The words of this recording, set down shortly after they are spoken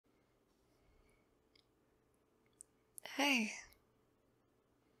Hey,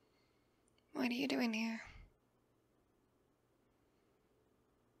 what are you doing here?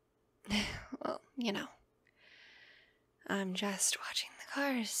 Well, I'm just watching the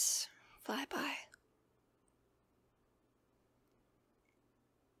cars fly by.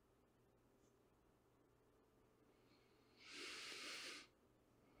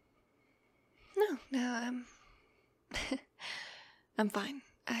 No, I'm fine.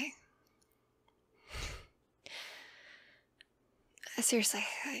 Seriously,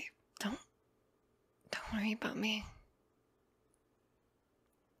 don't worry about me.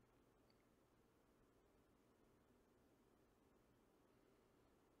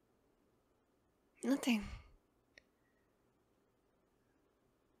 Nothing.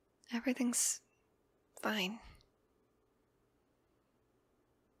 Everything's fine.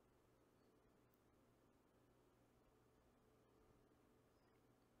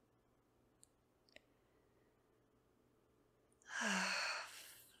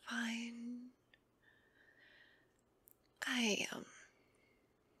 Fine. I,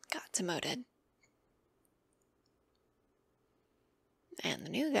 got demoted. And the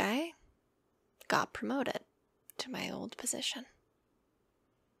new guy got promoted to my old position.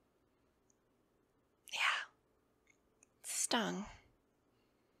 Yeah. Stung.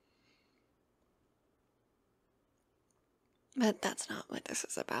 But that's not what this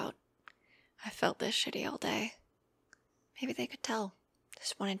is about. I felt this shitty all day. Maybe they could tell.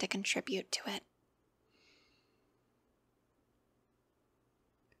 Just wanted to contribute to it.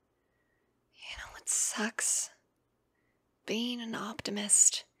 You know what sucks? Being an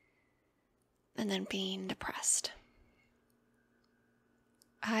optimist and then being depressed.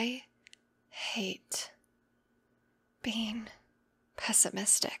 I hate being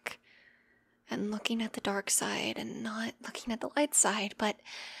pessimistic and looking at the dark side and not looking at the light side, but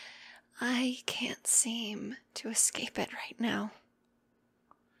I can't seem to escape it right now.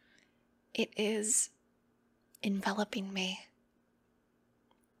 It is enveloping me.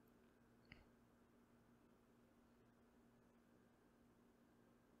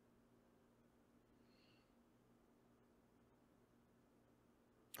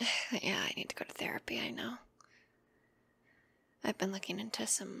 Yeah, I need to go to therapy, I know. I've been looking into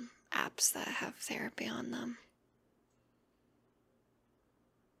some apps that have therapy on them.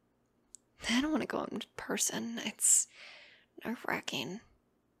 I don't want to go in person. It's nerve-wracking.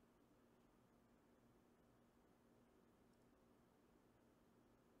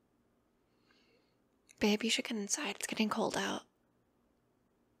 Babe, you should get inside. It's getting cold out.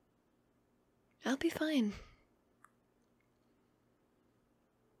 I'll be fine.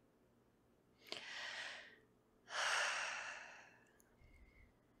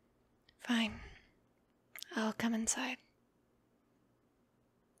 Fine. I'll come inside.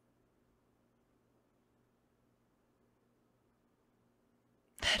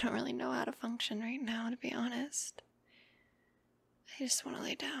 I don't really know how to function right now, to be honest. I just want to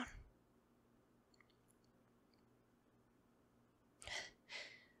lay down.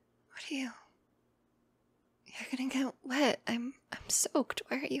 What are you? You're gonna get wet. I'm soaked.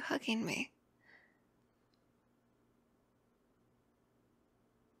 Why are you hugging me?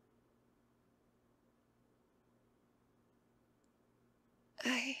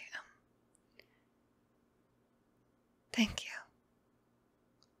 Thank you.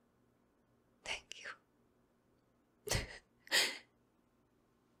 Thank you.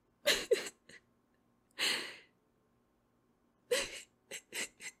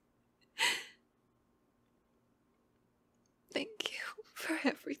 Thank you for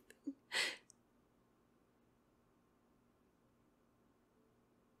everything.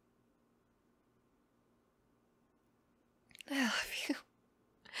 I love you.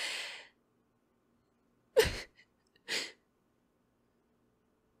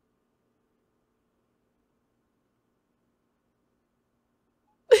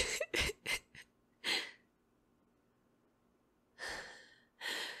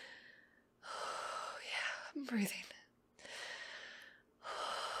 Oh, yeah, I'm breathing.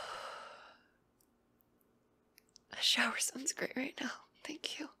 A shower sounds great right now.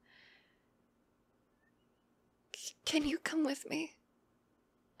 Thank you. Can you come with me?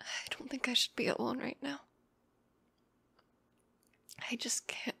 I don't think I should be alone right now. I just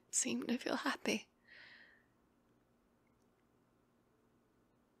can't seem to feel happy.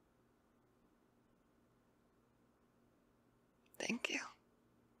 Thank you.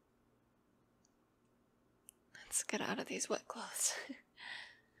 Let's get out of these wet clothes.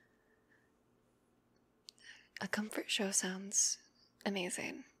 A comfort show sounds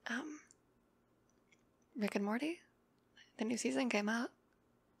amazing. Rick and Morty? The new season came out.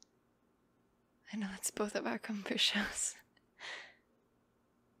 I know it's both of our comfort shows.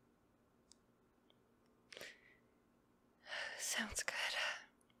 Sounds good.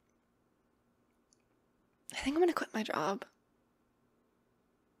 I think I'm gonna quit my job.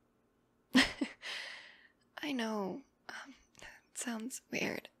 I know, it sounds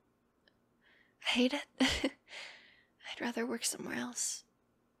weird. I hate it. I'd rather work somewhere else.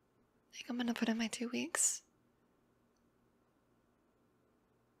 I think I'm gonna put in my 2 weeks.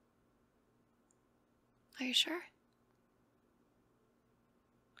 Are you sure?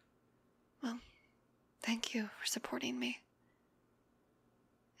 Well, thank you for supporting me.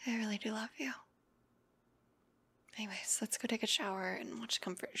 I really do love you. Anyways, let's go take a shower and watch a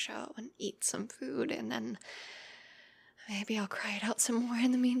comfort show and eat some food, and then maybe I'll cry it out some more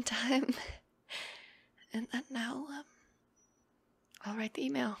in the meantime. And then I'll write the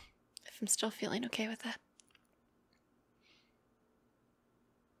email if I'm still feeling okay with it.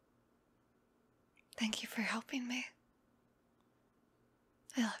 Thank you for helping me.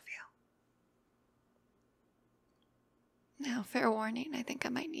 I love you. Now, fair warning, I think I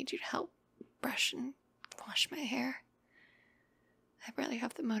might need you to help brush and wash my hair. I barely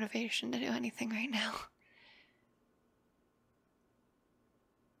have the motivation to do anything right now.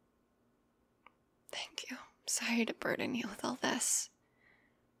 Thank you. Sorry to burden you with all this.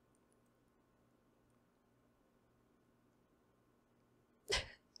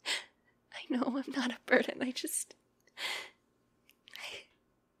 I know I'm not a burden, it's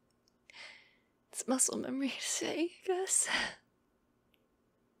muscle memory to say, I guess.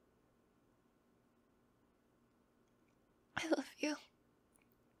 I love you.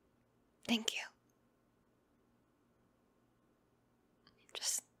 Thank you.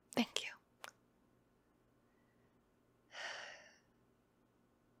 Just thank you.